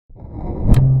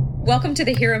Welcome to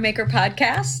the Hero Maker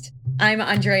podcast. I'm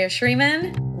Andrea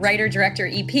Schreeman, writer-director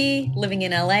EP, living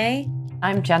in LA.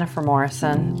 I'm Jennifer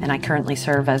Morrison, and I currently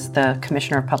serve as the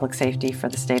Commissioner of Public Safety for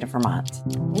the state of Vermont.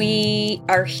 We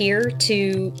are here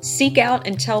to seek out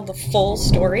and tell the full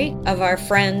story of our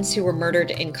friends who were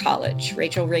murdered in college,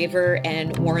 Rachel Raver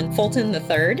and Warren Fulton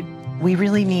III. We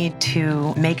really need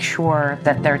to make sure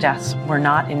that their deaths were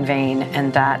not in vain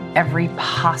and that every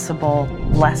possible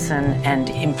lesson and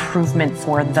improvement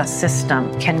for the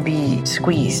system can be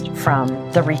squeezed from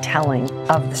the retelling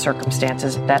of the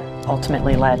circumstances that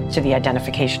ultimately led to the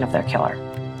identification of their killer.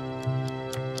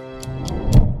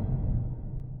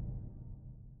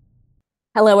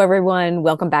 Hello, everyone.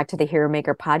 Welcome back to the Hero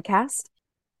Maker podcast.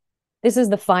 This is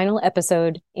the final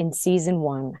episode in season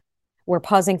 1. We're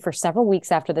pausing for several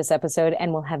weeks after this episode,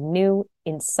 and we'll have new,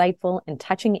 insightful, and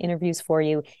touching interviews for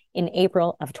you in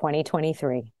April of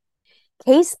 2023.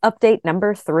 Case update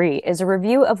number 3 is a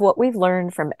review of what we've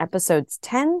learned from episodes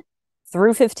 10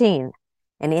 through 15.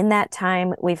 And in that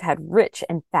time, we've had rich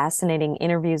and fascinating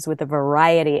interviews with a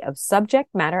variety of subject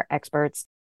matter experts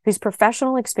whose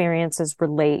professional experiences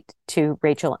relate to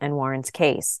Rachel and Warren's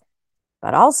case.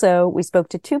 But also, we spoke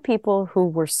to 2 people who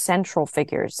were central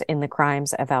figures in the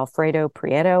crimes of Alfredo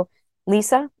Prieto,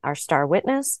 Lisa, our star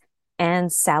witness,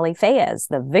 and Sally Fayez,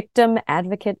 the victim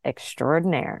advocate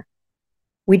extraordinaire.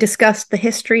 We discussed the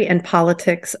history and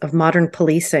politics of modern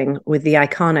policing with the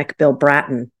iconic Bill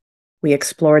Bratton. We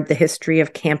explored the history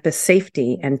of campus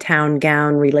safety and town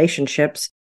gown relationships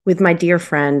with my dear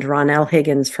friend Ronelle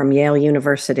Higgins from Yale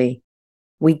University.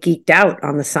 We geeked out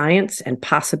on the science and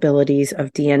possibilities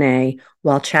of DNA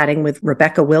while chatting with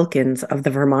Rebecca Wilkins of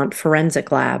the Vermont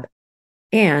Forensic Lab.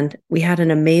 And we had an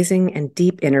amazing and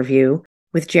deep interview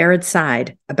with Jared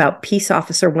Seid about peace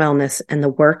officer wellness and the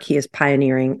work he is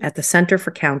pioneering at the Center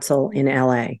for Counsel in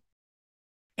LA.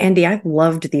 Andy, I've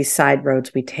loved these side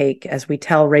roads we take as we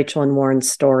tell Rachel and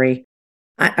Warren's story.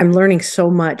 I'm learning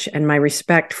so much, and my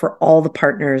respect for all the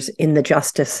partners in the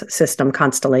justice system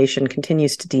constellation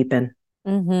continues to deepen.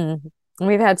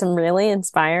 We've had some really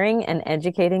inspiring and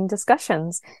educating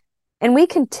discussions, and we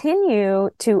continue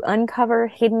to uncover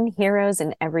hidden heroes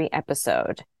in every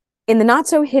episode. In the not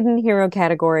so hidden hero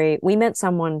category, we met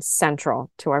someone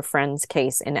central to our friend's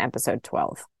case in episode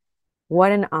 12.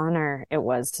 What an honor it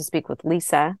was to speak with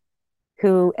Lisa,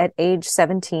 who at age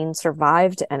 17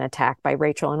 survived an attack by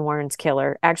Rachel and Warren's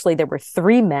killer. Actually, there were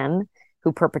 3 men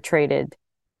who perpetrated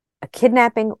a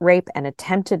kidnapping, rape, and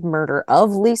attempted murder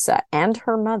of Lisa and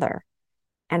her mother,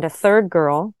 and a 3rd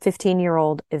girl,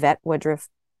 15-year-old Yvette Woodruff,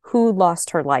 who lost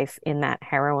her life in that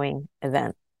harrowing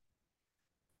event.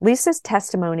 Lisa's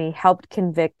testimony helped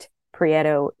convict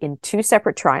Prieto in 2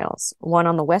 separate trials, one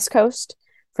on the West Coast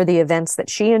for the events that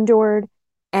she endured,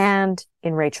 and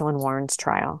in Rachel and Warren's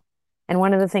trial. And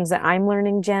one of the things that I'm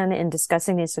learning, Jen, in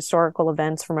discussing these historical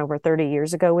events from over 30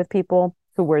 years ago with people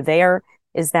who were there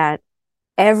is that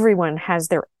everyone has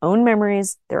their own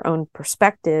memories, their own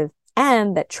perspective,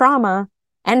 and that trauma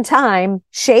and time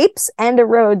shapes and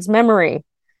erodes memory.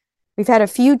 We've had a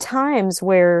few times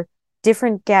where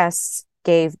different guests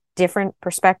gave different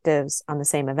perspectives on the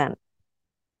same event.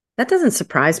 That doesn't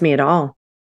surprise me at all.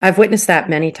 I've witnessed that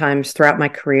many times throughout my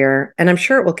career, and I'm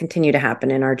sure it will continue to happen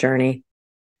in our journey.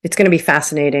 It's going to be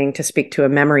fascinating to speak to a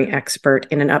memory expert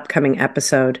in an upcoming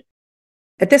episode.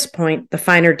 At this point, the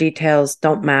finer details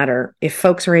don't matter if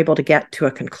folks are able to get to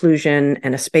a conclusion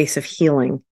and a space of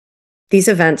healing. These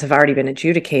events have already been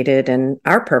adjudicated, and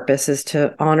our purpose is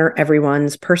to honor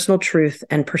everyone's personal truth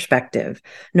and perspective,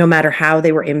 no matter how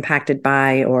they were impacted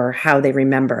by or how they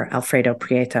remember Alfredo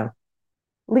Prieto.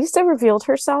 Lisa revealed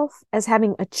herself as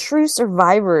having a true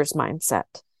survivor's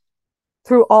mindset.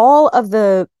 Through all of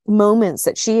the moments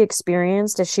that she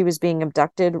experienced as she was being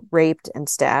abducted, raped, and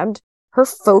stabbed, her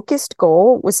focused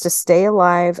goal was to stay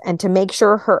alive and to make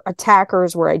sure her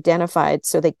attackers were identified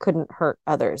so they couldn't hurt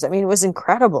others. I mean, it was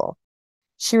incredible.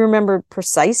 She remembered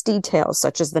precise details,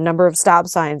 such as the number of stop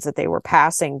signs that they were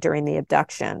passing during the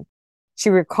abduction. She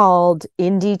recalled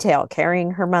in detail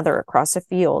carrying her mother across a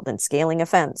field and scaling a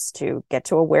fence to get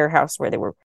to a warehouse where they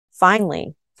were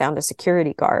finally found a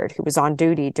security guard who was on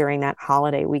duty during that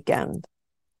holiday weekend.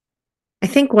 I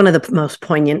think one of the most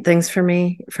poignant things for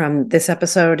me from this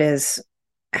episode is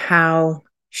how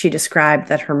she described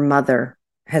that her mother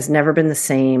has never been the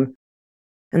same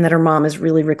and that her mom is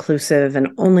really reclusive and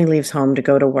only leaves home to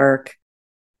go to work.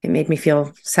 It made me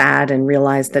feel sad and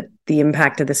realize that the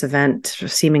impact of this event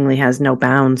seemingly has no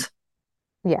bounds.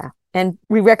 Yeah. And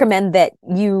we recommend that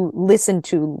you listen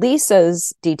to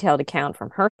Lisa's detailed account from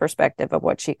her perspective of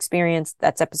what she experienced.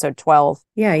 That's episode 12.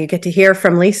 Yeah, you get to hear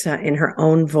from Lisa in her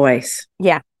own voice.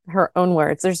 Yeah. her own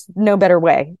words. There's no better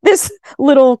way. This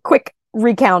little quick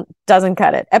recount doesn't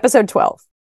cut it. Episode 12.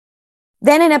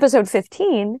 Then in episode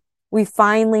 15, we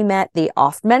finally met the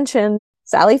oft-mentioned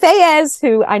Sally Fayez,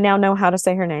 who I now know how to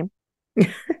say her name,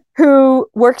 who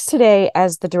works today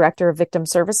as the Director of Victim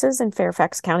Services in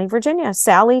Fairfax County, Virginia.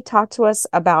 Sally talked to us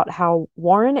about how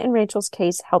Warren and Rachel's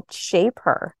case helped shape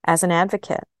her as an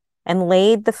advocate and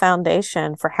laid the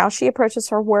foundation for how she approaches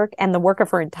her work and the work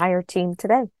of her entire team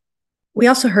today. We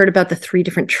also heard about the 3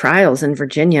 different trials in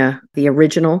Virginia, the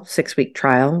original 6-week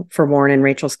trial for Warren and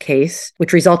Rachel's case,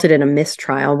 which resulted in a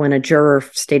mistrial when a juror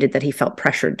stated that he felt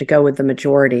pressured to go with the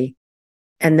majority.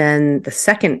 And then the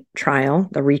second trial,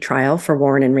 the retrial for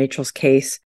Warren and Rachel's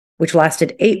case, which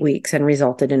lasted 8 weeks and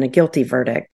resulted in a guilty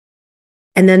verdict.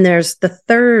 And then there's the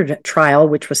third trial,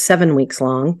 which was 7 weeks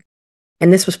long.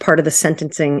 And this was part of the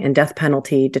sentencing and death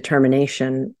penalty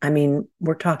determination. I mean,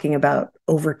 we're talking about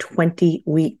over 20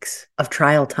 weeks of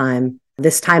trial time.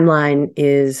 This timeline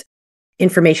is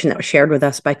information that was shared with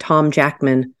us by Tom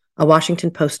Jackman, a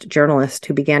Washington Post journalist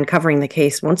who began covering the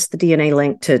case once the DNA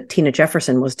link to Tina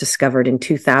Jefferson was discovered in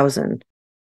 2000.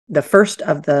 The first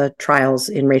of the trials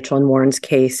in Rachel and Warren's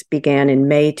case began in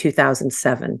May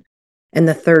 2007, and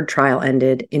the third trial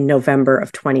ended in November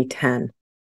of 2010.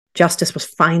 Justice was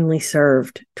finally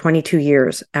served 22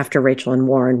 years after Rachel and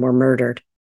Warren were murdered.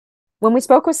 When we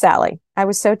spoke with Sally, I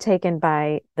was so taken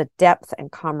by the depth and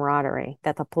camaraderie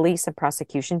that the police and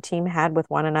prosecution team had with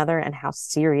one another and how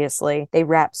seriously they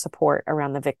wrapped support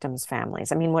around the victims'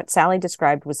 families. I mean, what Sally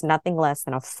described was nothing less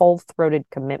than a full-throated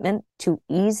commitment to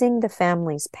easing the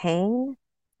family's pain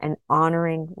and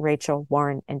honoring Rachel,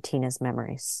 Warren, and Tina's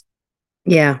memories.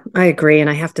 Yeah, I agree. And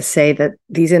I have to say that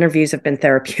these interviews have been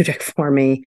therapeutic for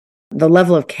me. The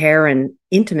level of care and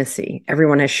intimacy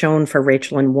everyone has shown for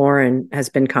Rachel and Warren has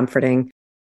been comforting.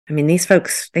 I mean, these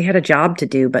folks, they had a job to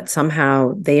do, but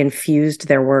somehow they infused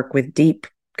their work with deep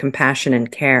compassion and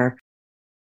care.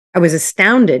 I was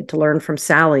astounded to learn from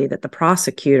Sally that the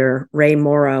prosecutor, Ray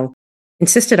Morrow,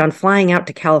 insisted on flying out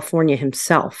to California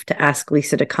himself to ask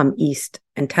Lisa to come east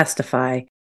and testify.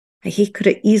 He could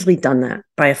have easily done that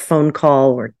by a phone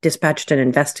call or dispatched an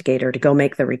investigator to go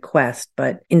make the request.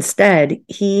 But instead,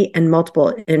 he and multiple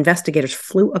investigators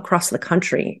flew across the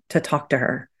country to talk to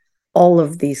her. All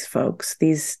of these folks,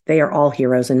 they are all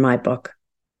heroes in my book.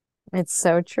 It's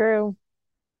so true.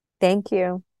 Thank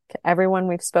you to everyone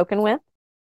we've spoken with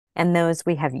and those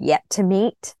we have yet to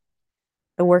meet.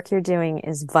 The work you're doing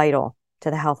is vital to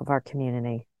the health of our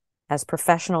community. As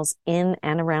professionals in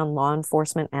and around law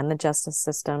enforcement and the justice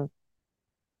system,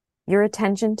 your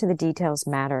attention to the details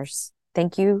matters.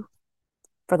 Thank you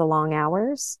for the long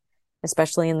hours,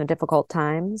 especially in the difficult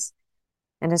times,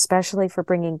 and especially for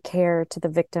bringing care to the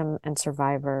victim and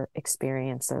survivor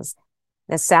experiences.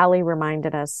 As Sally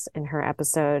reminded us in her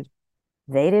episode,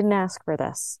 they didn't ask for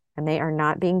this, and they are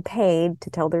not being paid to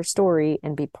tell their story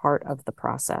and be part of the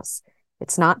process.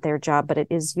 It's not their job, but it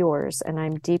is yours, and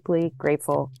I'm deeply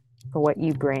grateful for what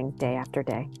you bring day after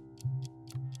day.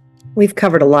 We've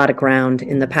covered a lot of ground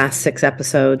in the past 6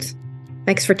 episodes.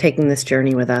 Thanks for taking this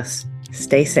journey with us.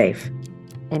 Stay safe.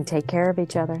 And take care of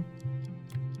each other.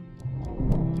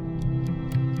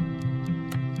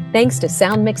 Thanks to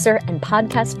sound mixer and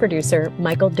podcast producer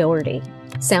Michael Doherty,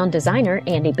 sound designer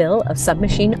Andy Bill of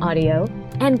Submachine Audio,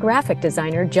 and graphic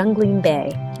designer Jungleen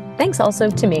Bay. Thanks also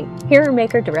to me, Hero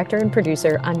Maker director and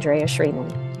producer Andrea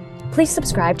Shreeland. Please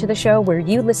subscribe to the show where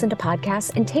you listen to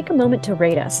podcasts and take a moment to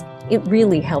rate us. It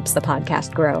really helps the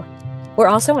podcast grow. We're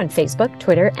also on Facebook,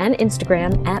 Twitter, and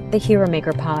Instagram at The Hero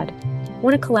Maker Pod.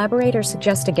 Want to collaborate or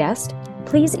suggest a guest?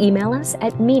 Please email us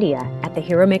at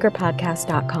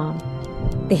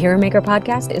media@theheromakerpodcast.com. The Hero Maker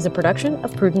Podcast is a production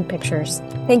of Prudent Pictures.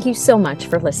 Thank you so much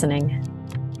for listening.